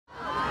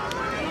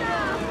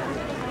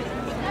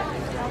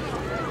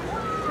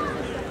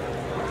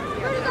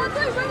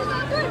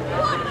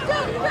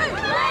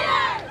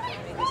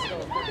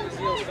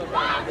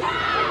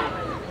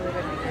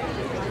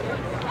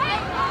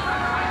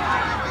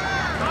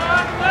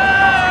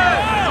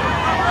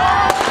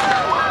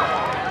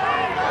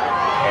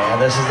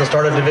This is the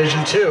start of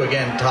Division 2.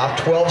 Again, top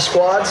 12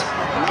 squads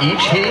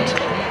each heat.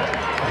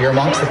 You're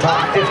amongst the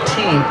top 15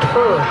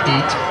 per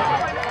heat.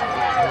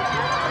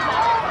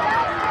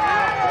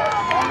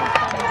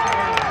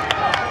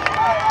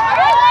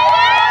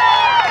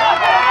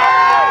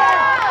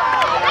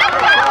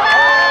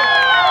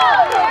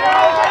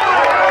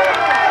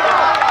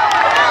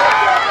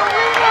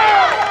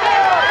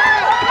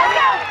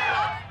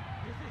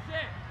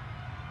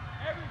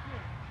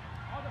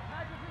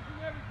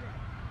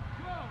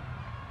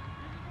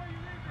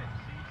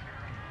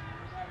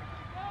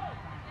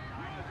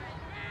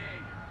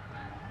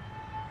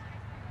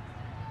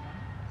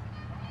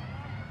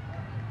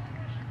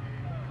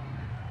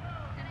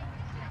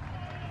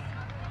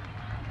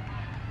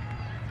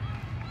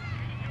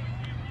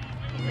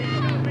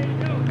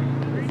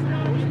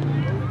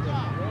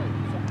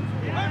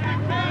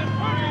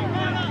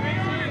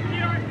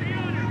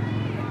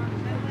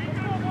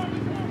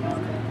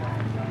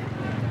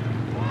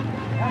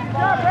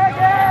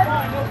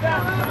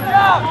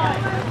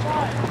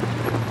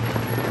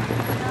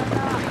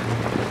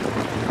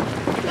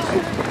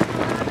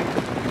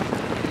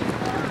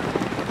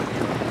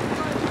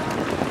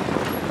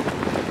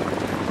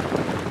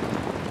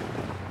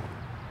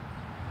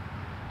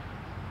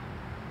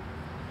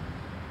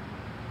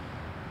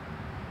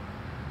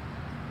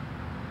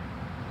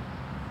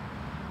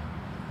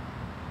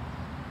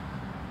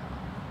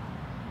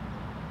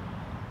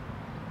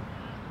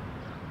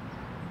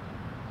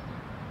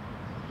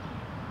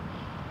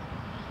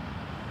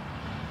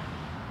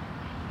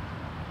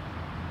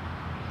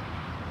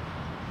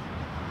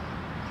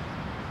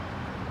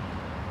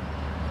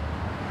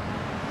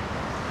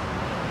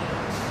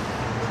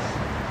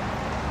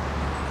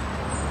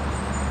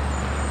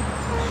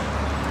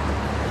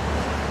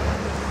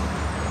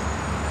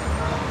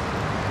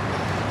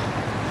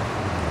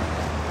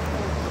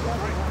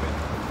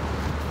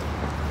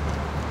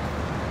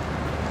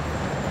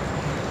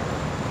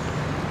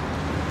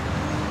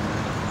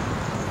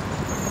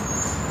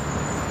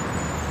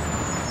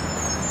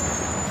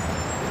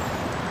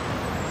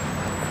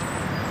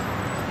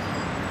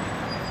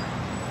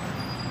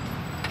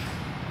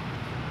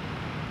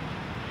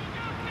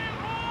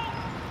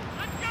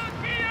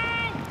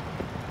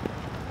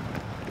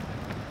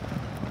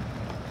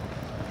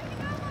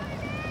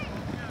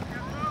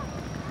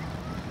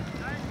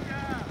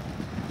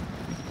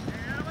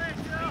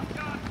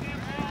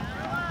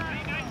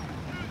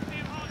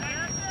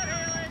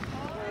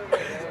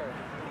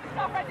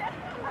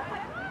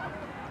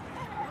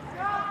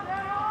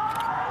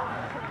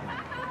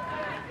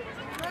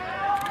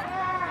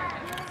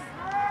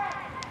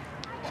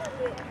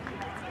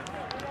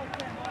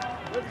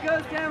 Let's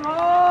go, Sam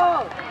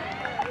Hall! Out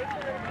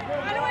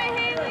of way,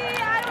 Haley!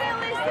 Out of way,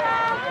 Lisa!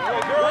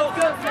 Let's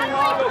go, Sam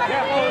Hall! Go,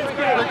 Cam Hall, let's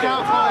go! Look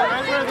out, Holly,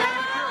 right where they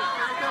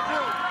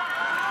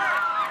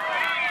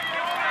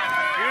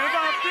You're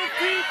about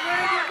 15th,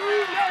 ready to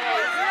move!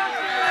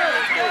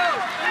 Let's go!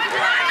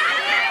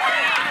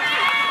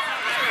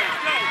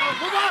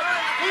 Move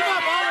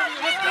up, all of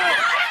you, let's go!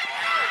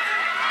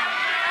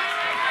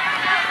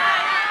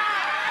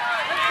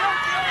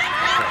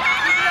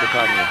 Good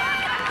talking to you.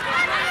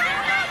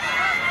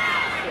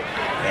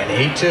 And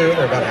heat 2,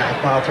 they're about a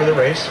half mile through the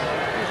race.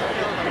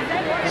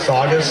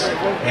 Saugus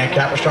and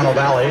Capistrano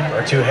Valley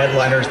are two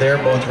headliners there,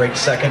 both ranked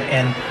 2nd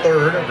and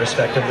 3rd,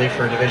 respectively,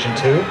 for Division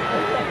 2.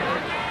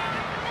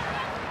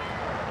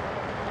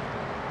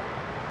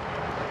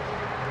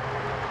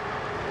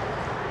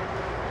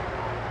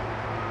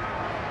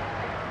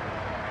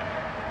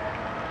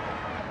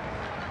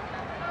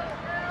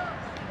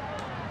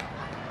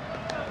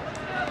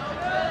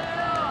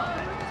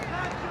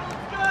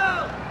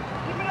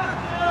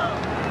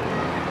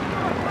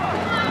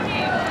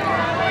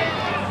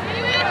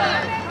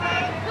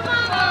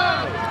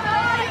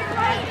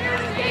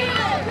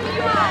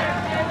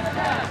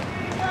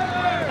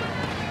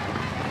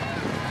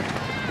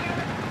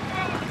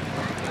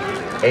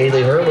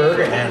 Haley Herberg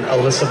and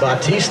Alyssa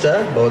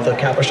Batista, both of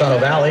Capistrano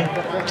Valley,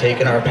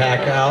 taking our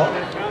pack out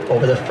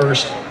over the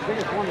first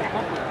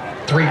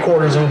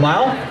 3/4 of a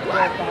mile.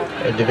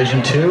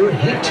 Division 2,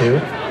 Heat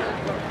 2.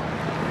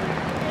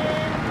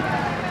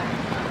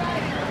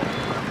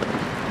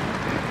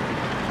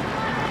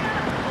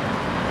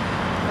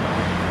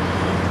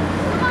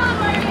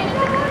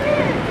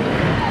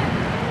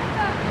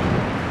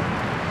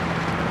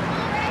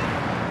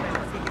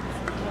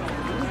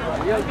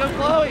 Let's go,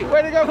 Chloe!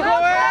 Way to go,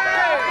 Chloe!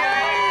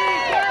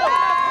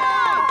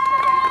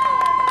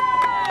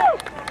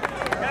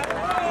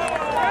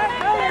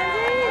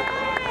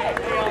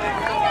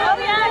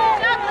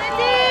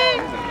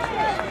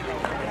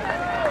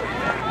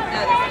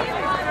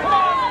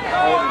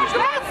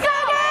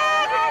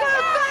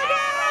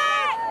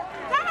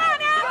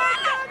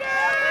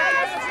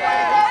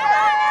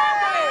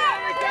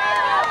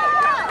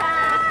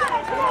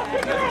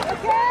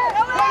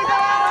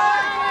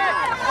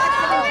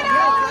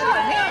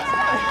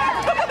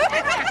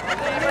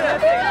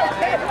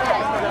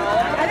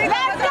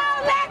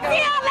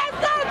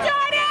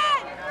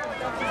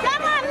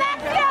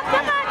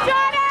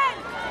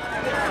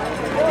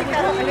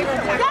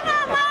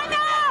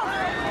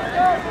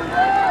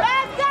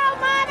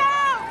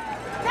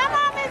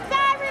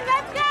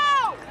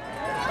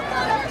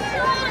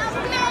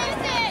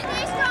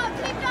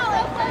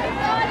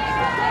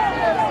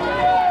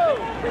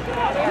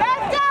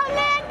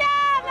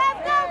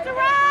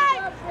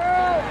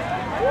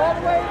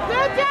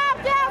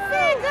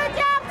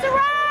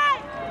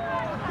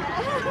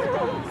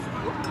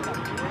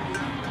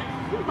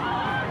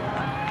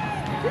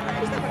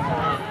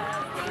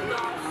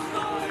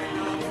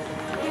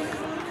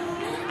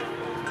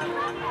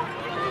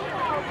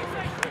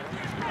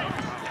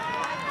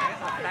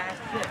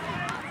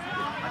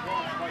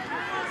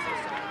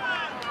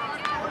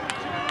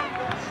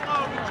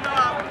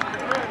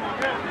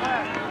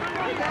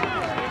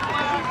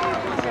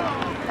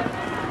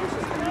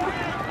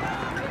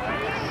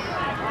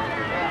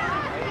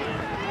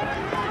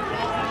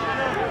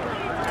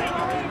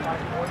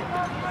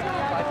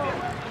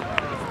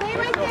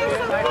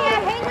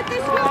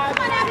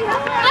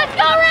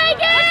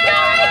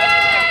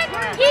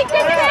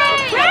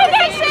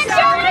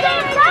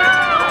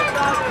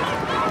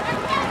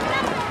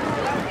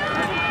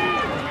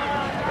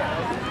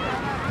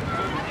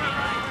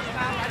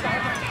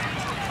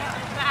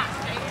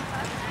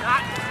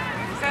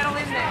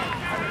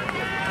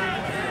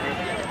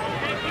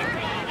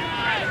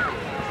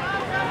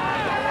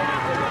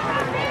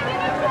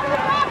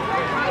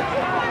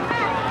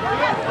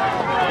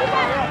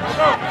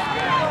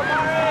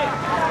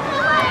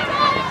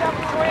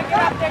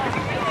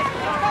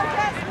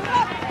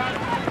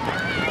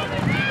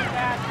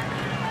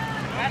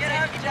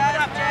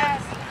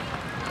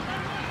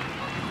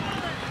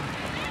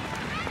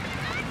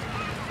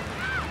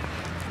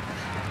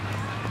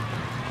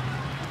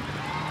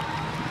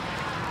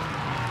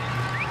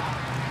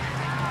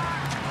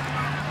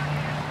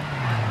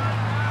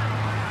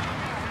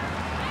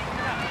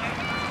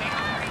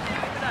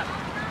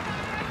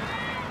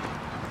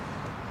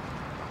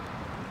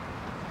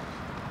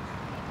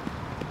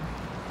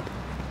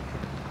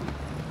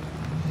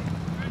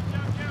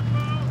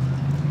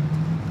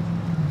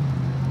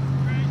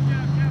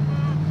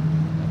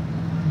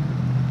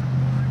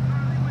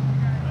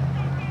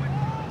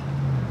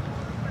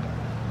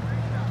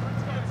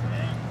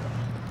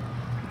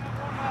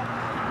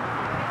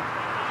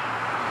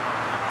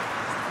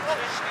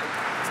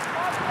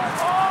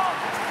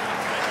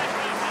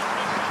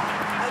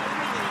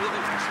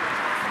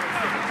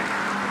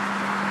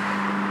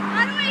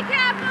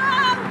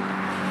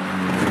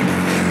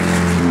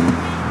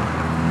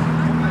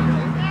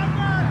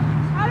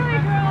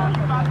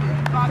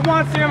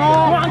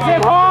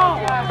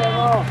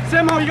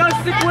 You gotta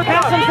stick with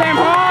us. Sam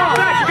Hall.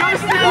 You gotta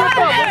stick with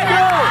us. Let's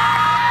go.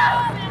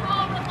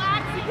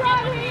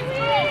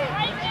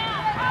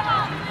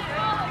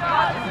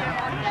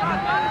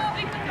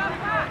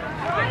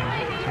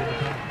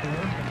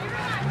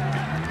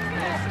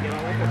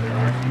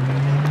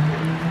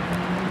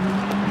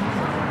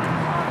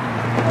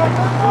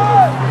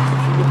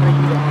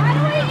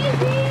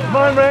 Come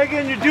on,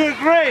 Reagan, you're doing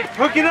great.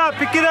 Hook it up,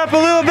 pick it up a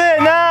little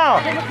bit now.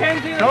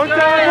 Don't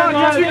die. Come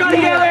on, you gotta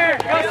get there.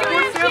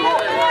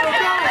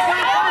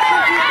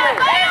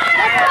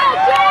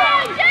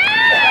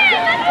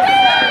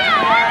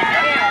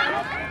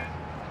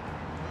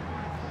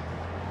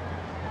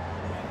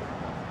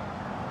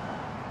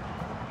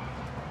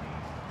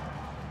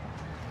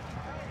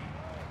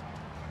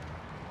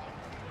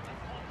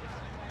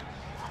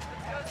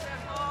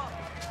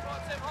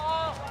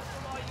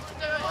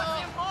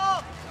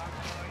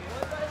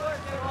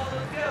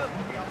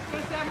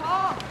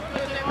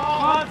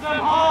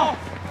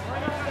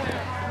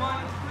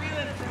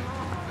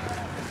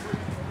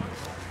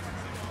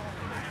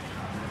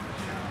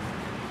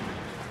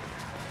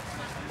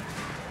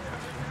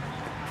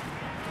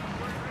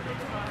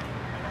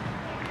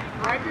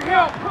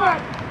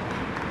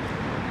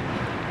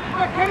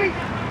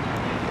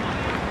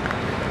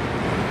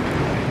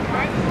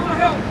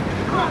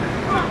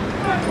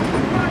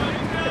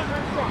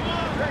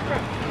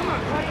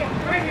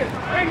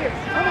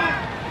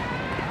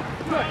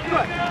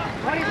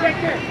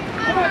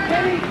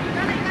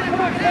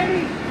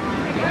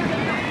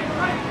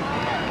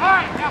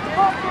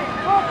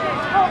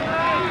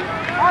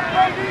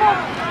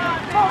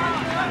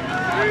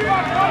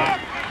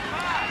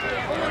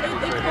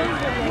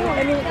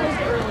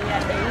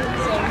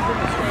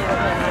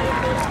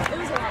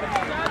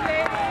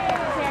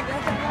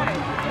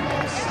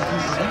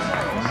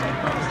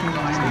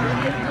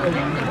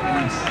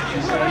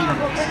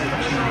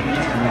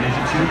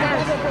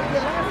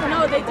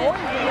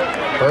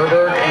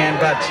 Herberg and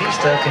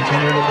Batista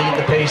continue to lead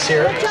the pace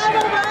here.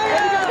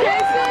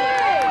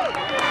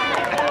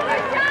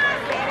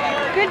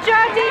 Good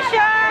job,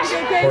 Disha.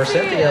 For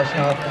Cynthia,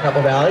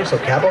 Capital Valley. So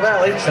Capital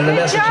Valley send a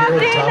message here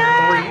with the top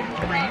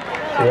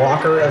three.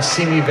 Walker of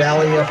Simi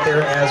Valley up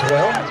there as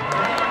well.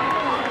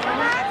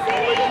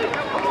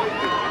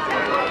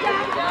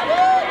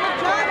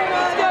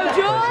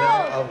 Brazil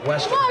of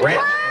West Branch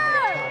in the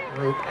top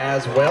group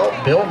as well.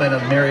 Billman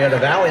of Marietta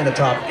Valley in the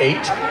top 8.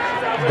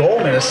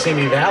 Goldman of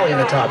Simi Valley in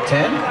the top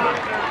 10.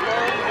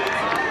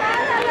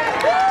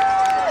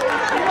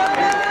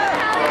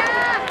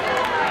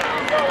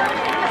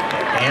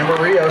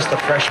 Amber Rios, the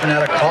freshman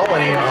out of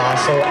Colony,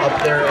 also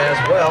up there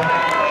as well.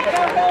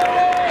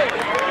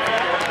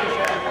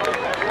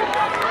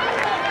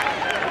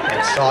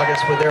 And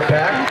Saugus with their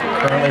pack,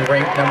 currently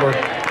ranked number 2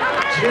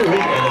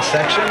 in the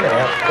section. They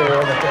have 4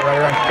 that they're right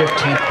around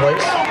 15th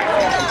place.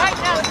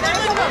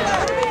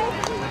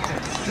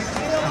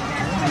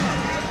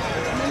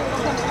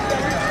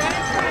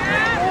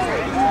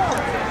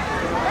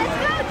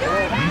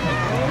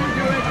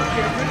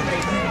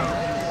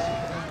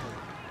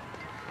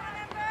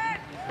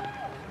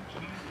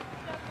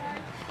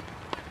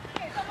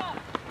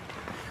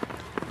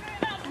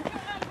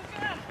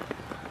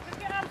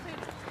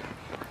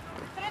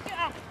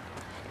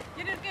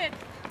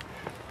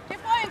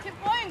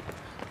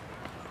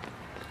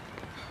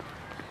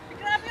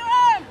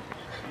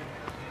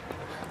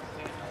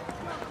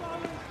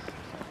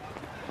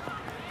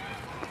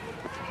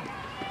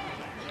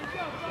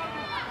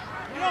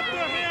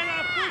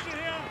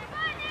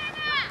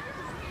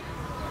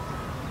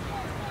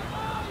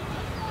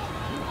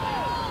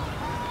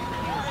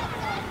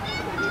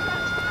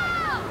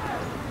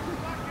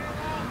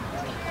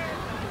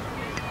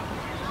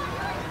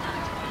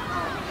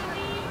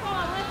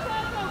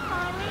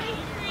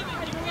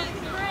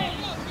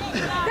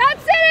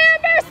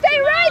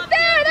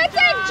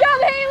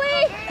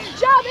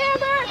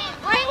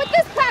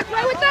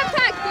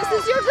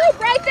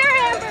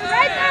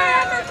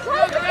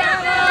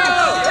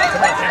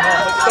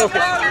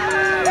 focus.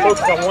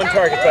 Focus on one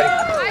target, buddy.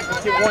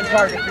 Let's get one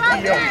target for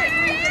TO.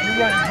 You're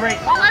running great.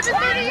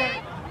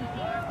 11:38.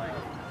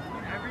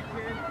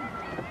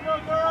 Go,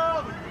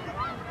 girls!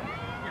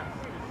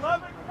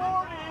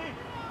 11:40.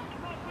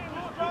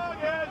 Strong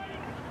head.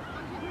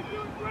 You're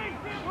doing great,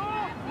 Simple.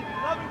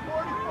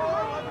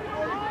 11:44,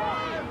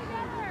 11:45,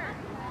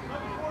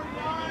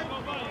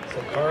 11:49. So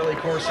Carly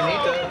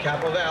Corsinita,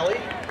 Capital Valley,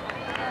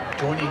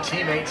 joining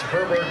teammates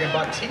Herberg and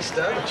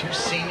Bautista, the two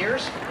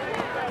seniors.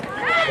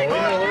 Chloe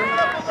Miller, Good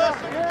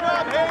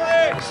job,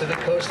 Haley. Pacific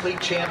Coast League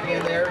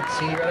champion there,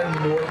 senior out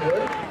of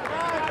Norwood. In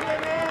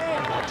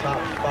the top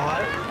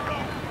 5.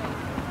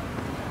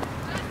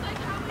 Just like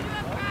how we do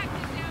at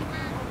practice,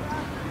 Amber.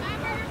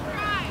 Remember your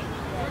stride.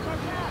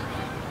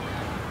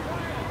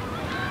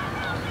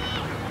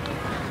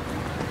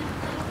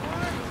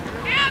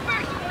 Amber,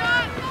 do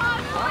not fall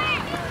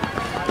asleep.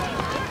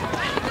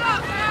 Let's go,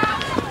 girl.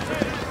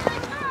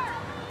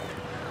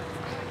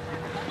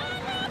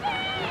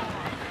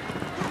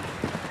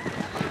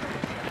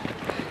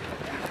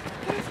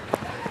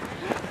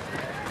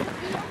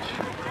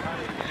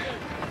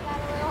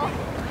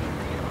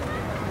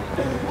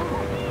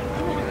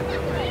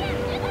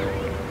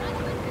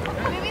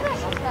 Maybe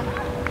let's just go.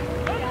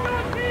 You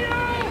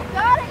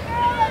got it,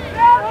 girl. Let's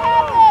go,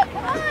 Kevin.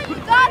 Come on, you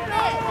got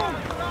this.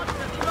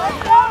 Let's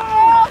go,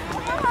 girl.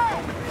 Come on.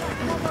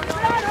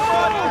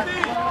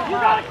 You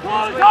gotta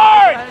close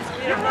hard!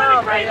 You're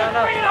running great!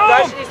 Bring it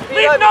home!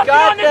 Leave nothing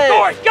on this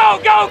course! Go,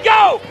 go,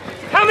 go!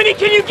 How many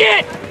can you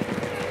get?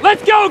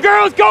 Let's go,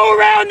 girls! Go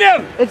around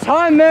them! It's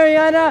hard,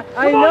 Mariana.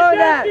 I Come know on,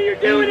 that. Jesse, you're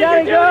doing You it!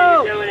 gotta You're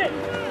go. doing it! You're doing it!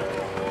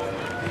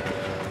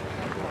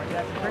 Come on,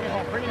 Jesse, bring it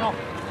home! Bring it home!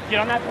 Get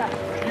on that path!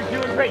 You're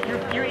doing great!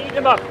 You're eating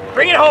them up!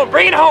 Bring it home!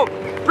 Bring it home!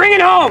 Bring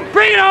it home!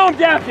 Bring it home,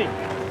 Daphne!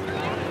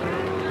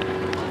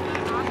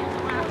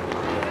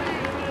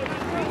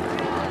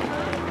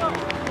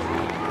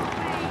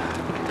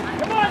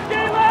 Come on,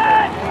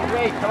 Jalen!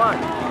 Great, come on.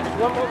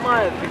 One more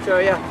mile,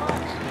 Victoria.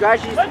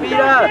 Gradually Let's speed go,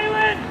 up.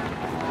 Jalen!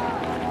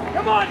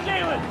 Come on,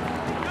 Jalen!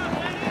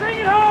 Bring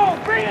it home!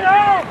 Bring it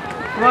home!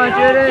 Come on,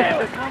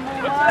 Judith.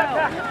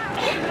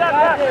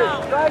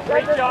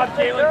 Great job,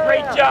 Jalen.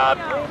 Great job.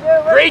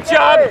 Great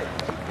job.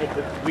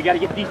 We got to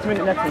get these two in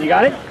the next one. You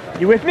got it?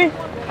 You with me?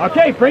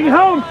 Okay, bring it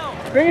home.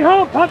 Bring it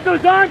home. Pump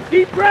those arms.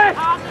 Deep breath.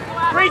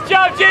 Great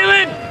job,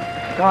 Jalen.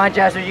 Come on,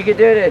 Jasper, you can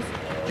do this.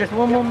 Just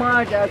one more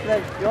mile,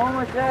 Jasper. You're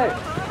almost there.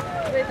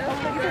 Wait, that was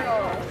a girl.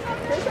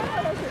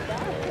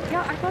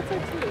 Yeah, I thought so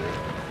too.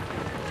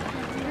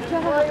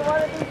 Come on, you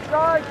want to be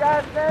strong,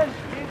 Jasper.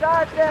 You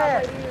got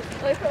this.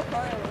 Like so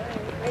far away.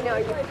 I know,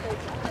 you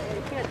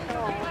can't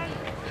tell.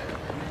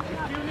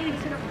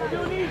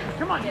 Still need.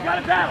 Come on, you got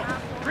to battle.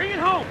 Bring it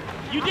home.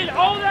 You did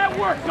all that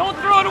work. Don't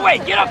throw it away.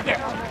 Get up there.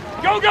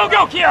 Go, go,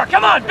 go, Kiara.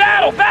 Come on,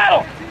 battle,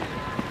 battle.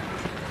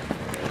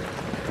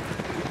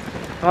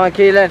 Come on,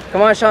 Keelan.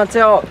 Come on,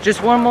 Chantel.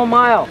 Just one more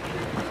mile.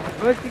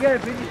 Work together,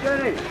 pretty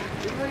good.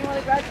 Everybody want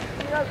to gradually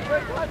speed up.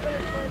 Quick,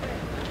 confidence.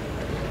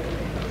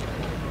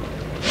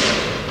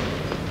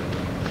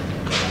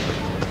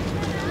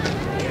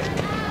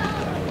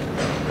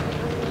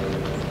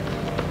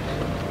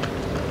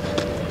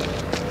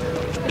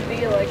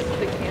 Likes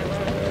the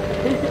camera.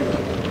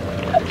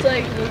 It's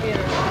like moving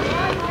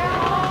around.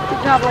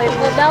 Good job, ladies.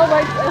 Well, now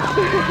likes us.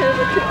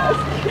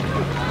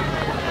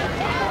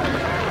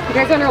 You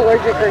guys aren't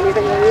allergic or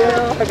anything, are you?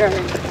 No. Okay.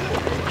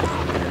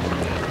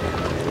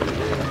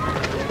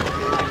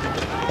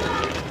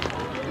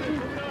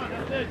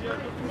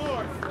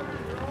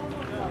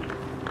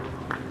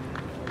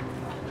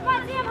 Come on,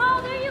 Sam Hall,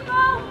 there you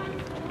go.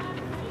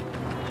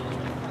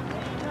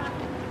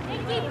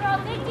 Dig deep, girl,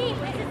 dig deep.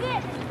 This is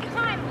it. This is the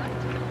time.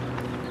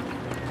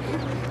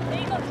 There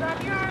you go, drop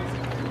your arms.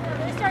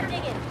 Let's start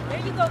digging. There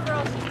you go,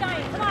 girl. She's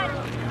dying. Come on.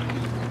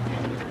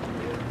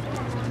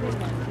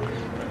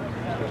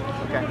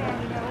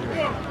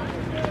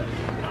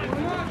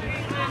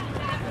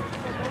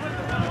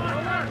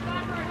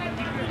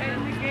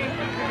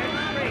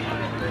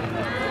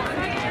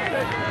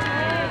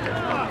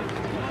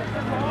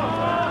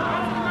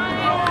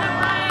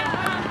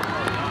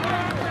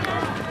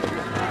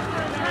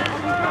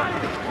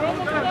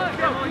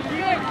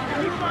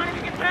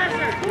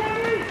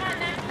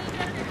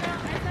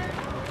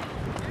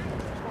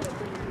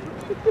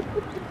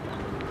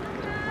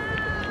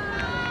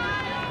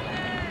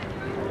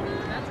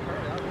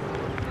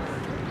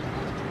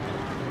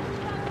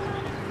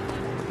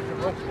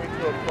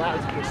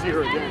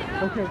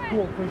 Okay,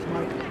 cool. Thanks,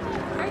 Mike.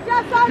 Great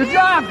job, Saugus. Good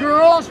job,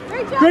 girls.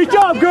 Great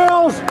job,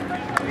 girls.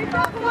 Great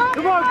job, Saugus.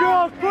 Come on,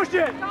 girls. Push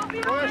it.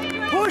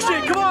 Push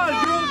it. Come on,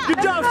 girls.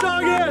 Good job,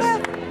 Saugus.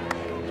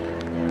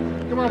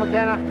 Come on,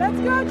 McKenna. Let's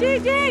go,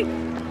 Gigi.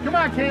 Come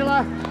on,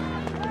 Kayla.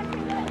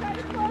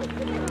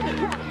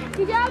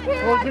 Good job,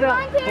 Kayla. Close it up.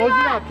 Close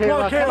it up,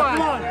 Kayla. Come on, Kayla.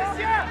 Come on.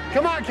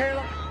 Come on,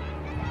 Kayla.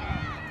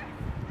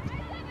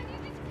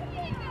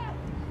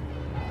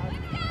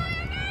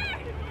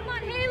 Come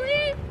on,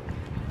 Haley.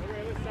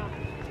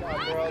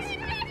 Girls.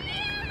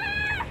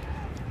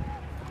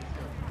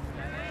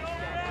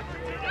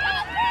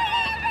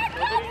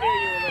 Go,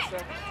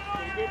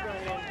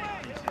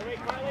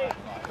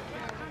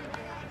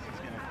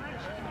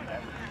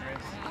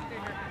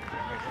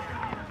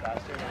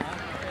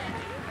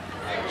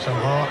 Some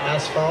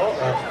asphalt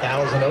of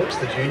Thousand Oaks,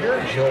 the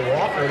junior. Jill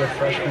Walker, the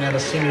freshman out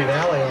of Simi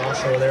Valley,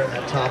 also there in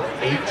the top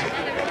 8.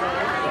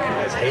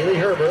 As Haley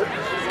Herberg,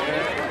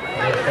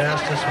 one of the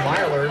fastest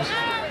milers.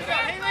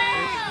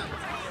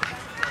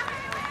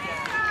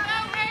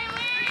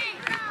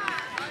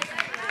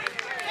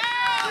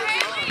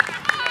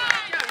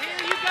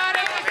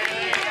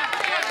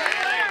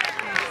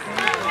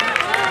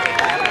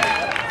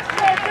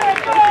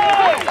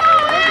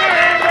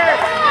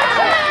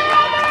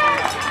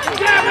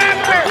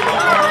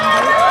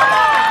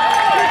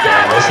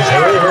 This is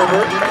Haley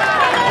Herberg,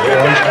 the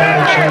Orange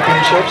County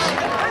Championships.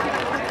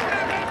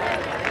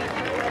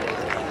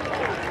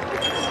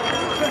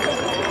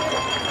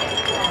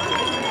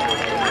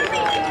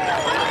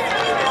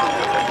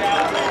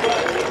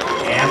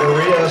 Amber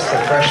Rios, the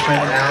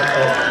freshman out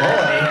of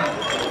Colony,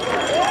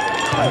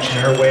 punching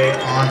her way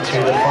onto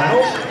the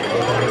finals.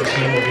 The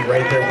team will be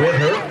right there with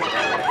her.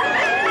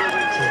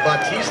 This is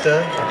Batista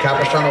from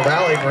Capistrano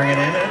Valley bringing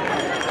in it.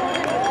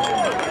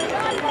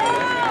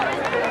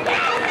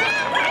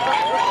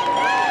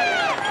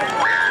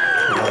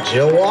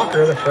 Jill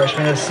Walker, the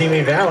freshman at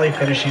Simi Valley,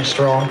 finishing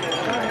strong.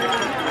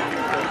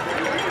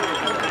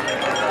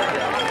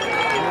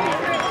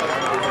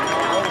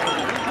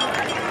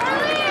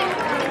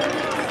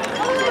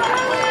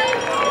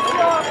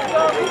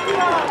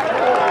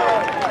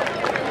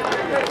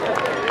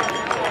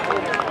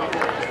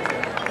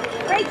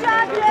 Great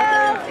job,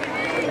 Jill!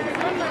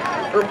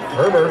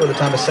 Herberg with a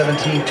time of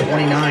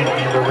 17:29,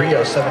 Amber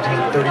Rio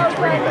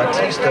 17:33,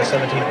 Batista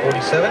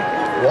 17:47,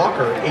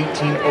 Walker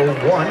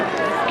 18:01.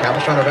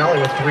 Capistrano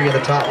Valley with 3 in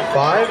the top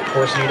 5.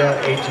 Corsita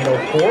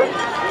 18:04.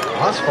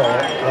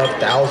 Asphalt of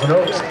Thousand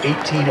Oaks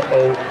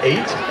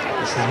 18:08.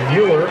 This is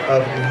Mueller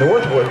of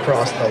Northwood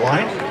crossing the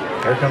line.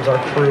 Here comes our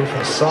crew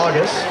from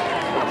Saugus.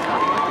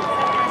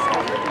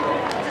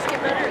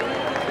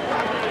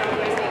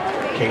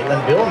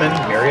 Caitlin Billman,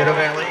 Marietta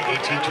Valley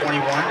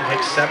 18:21.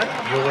 Hicks 7th.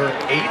 Mueller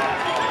 8th.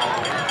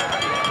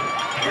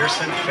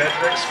 Pearson,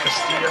 Fredericks,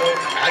 Castillo,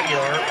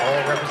 Aguilar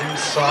all representing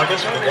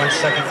Saugus with a 1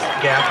 second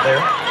gap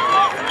there.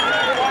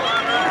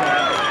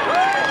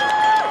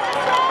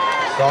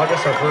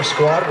 Saugus, our first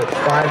squad, with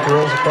 5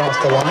 girls across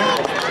the line.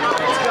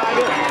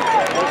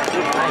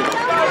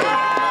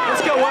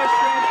 Let's go, West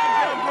Ranch.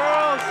 Good job,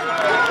 girls.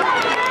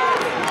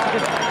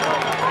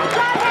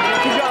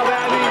 Good job,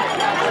 Abby.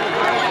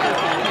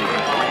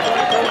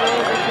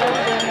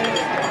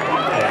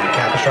 And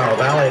Capistrano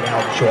Valley now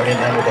joining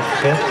them with the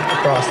 5th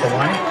across the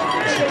line.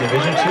 This is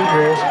Division II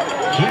girls.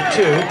 Heat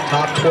 2,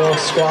 top 12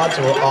 squads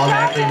will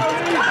automatically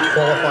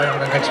qualify for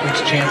the next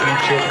week's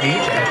championship meet.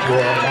 And if you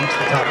are amongst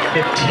the top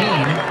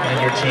 15 and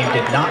your team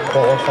did not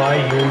qualify,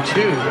 you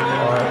too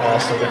are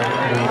also going to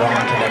move on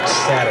to next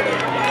Saturday.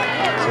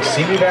 So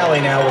Simi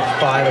Valley now with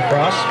 5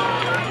 across.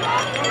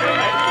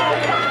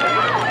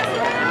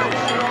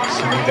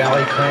 Simi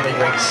Valley currently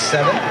ranked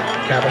 7th.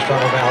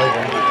 Capistrano Valley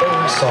ranked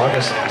 3rd.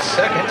 Saugus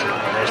 2nd.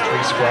 And there's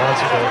 3 squads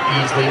that will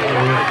easily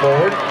move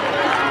forward.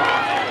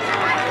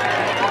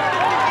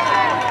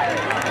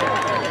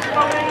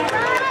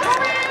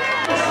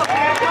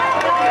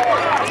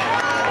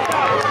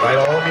 Invite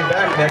all of you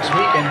back next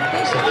weekend.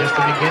 This is just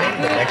the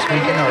beginning. The next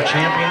weekend, our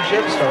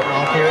championships start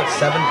off here at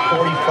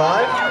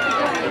 7:45.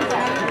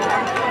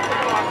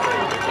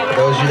 For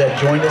those of you that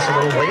joined us a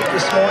little late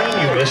this morning,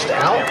 you missed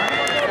out.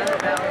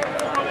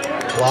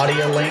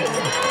 Claudia Lane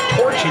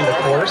torching the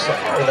course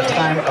with a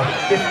time of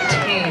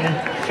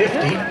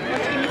 15:50.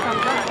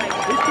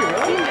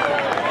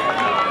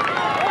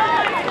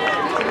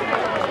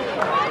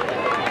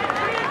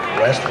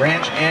 West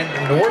Ranch and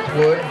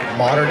Northwood,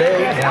 Mater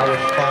Dei, now with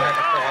 5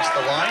 across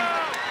the line.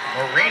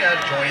 Marina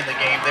joining the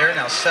game there,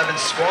 now 7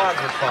 squads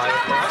with 5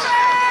 across.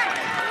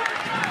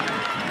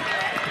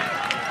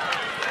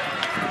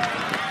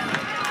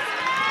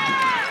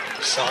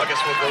 Saugus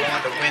will go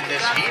on to win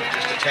this heat,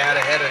 just a tad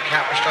ahead of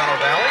Capistrano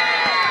Valley.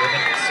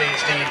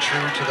 Staying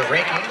true to the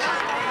rankings.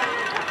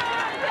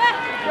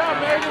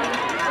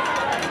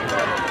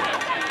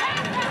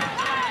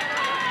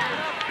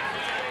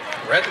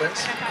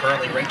 Redlands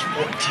currently ranked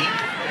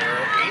 14th.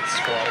 They're 8th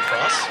squad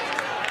across.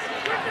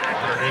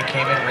 Mater Dei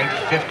came in ranked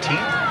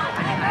 15th.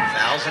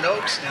 Thousand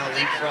Oaks now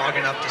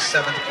leapfrogging up to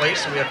 7th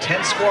place. So we have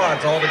 10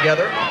 squads all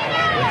together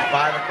with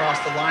 5 across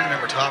the line.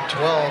 Remember, top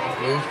 12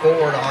 move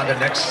forward on to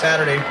next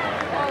Saturday.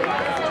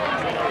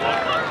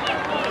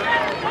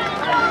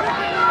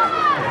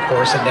 And of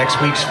course, in next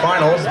week's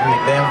finals, we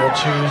then will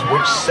choose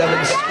which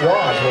 7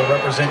 squads will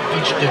represent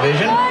each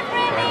division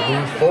and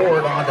move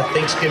forward on to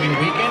Thanksgiving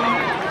weekend,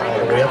 all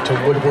the way up to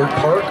Woodward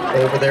Park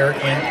over there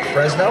in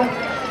Fresno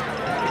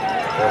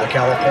for the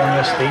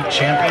California State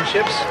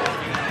Championships.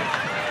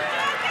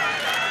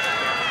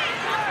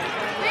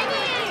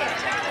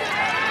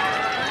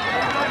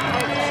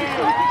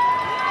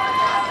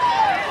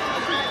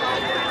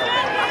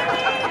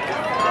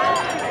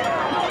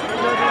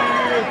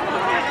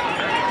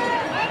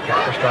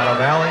 Capistrano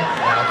Valley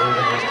now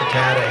moving just a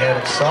tad ahead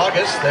of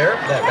Saugus there,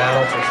 that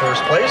battle for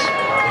first place.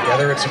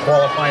 Together it's a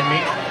qualifying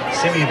meet.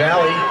 Simi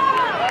Valley,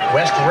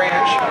 West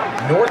Ranch,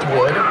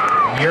 Northwood,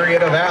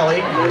 Marietta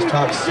Valley. Those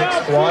top 6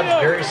 squads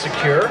very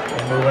secure.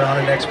 And moving on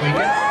to next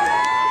weekend.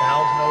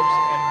 Thousand Oaks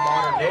and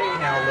Modern Day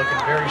now looking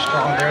very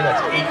strong there.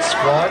 That's 8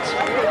 squads.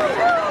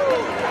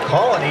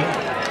 Colony,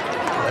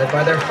 led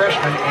by their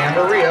freshman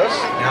Amber Rios,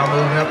 now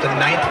moving up to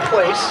 9th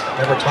place.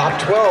 Remember, top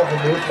 12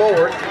 will move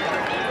forward.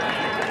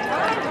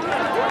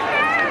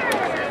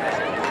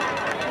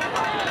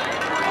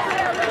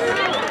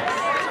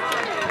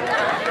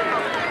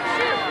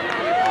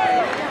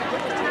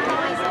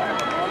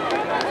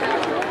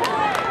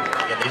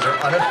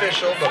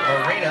 Unofficial, but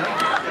Marina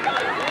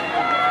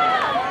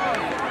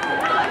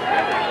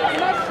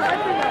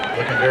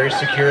looking very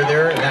secure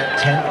there in that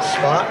 10th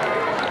spot.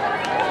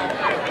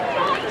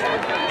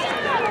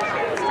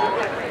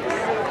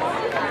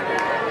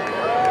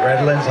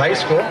 Redlands High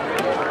School,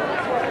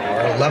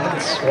 our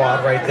 11th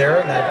squad right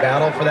there in that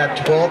battle for that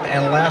 12th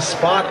and last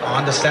spot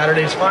on to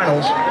Saturday's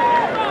finals.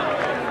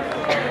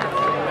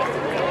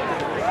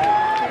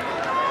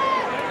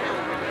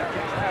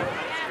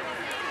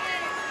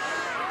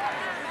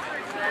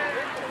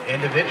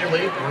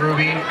 Individually,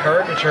 Ruby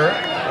Carpenter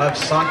of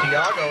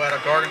Santiago out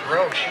of Garden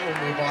Grove. She will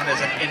move on as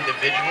an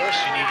individual.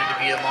 She needed to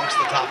be amongst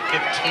the top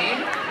 15.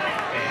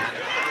 And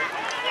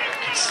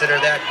consider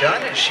that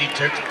done. And she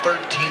took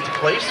 13th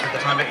place with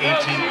a time of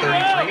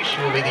 18:33. She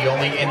will be the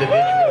only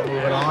individual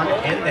moving on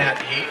in that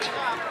heat,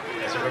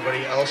 as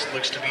everybody else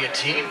looks to be a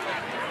team.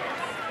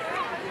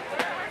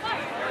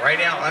 Right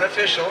now,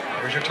 unofficial,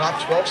 here's your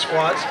top 12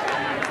 squads.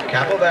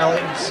 Capital Valley,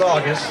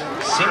 Saugus,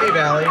 Simi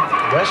Valley,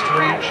 West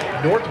Ranch,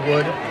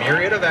 Northwood,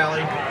 Marietta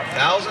Valley,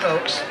 Thousand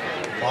Oaks,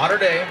 Mater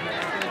Dei,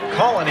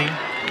 Colony,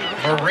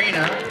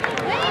 Marina,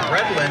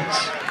 Redlands,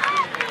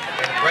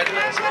 and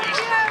Redlands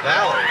East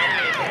Valley.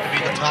 That would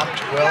be the top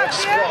 12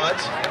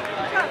 squads.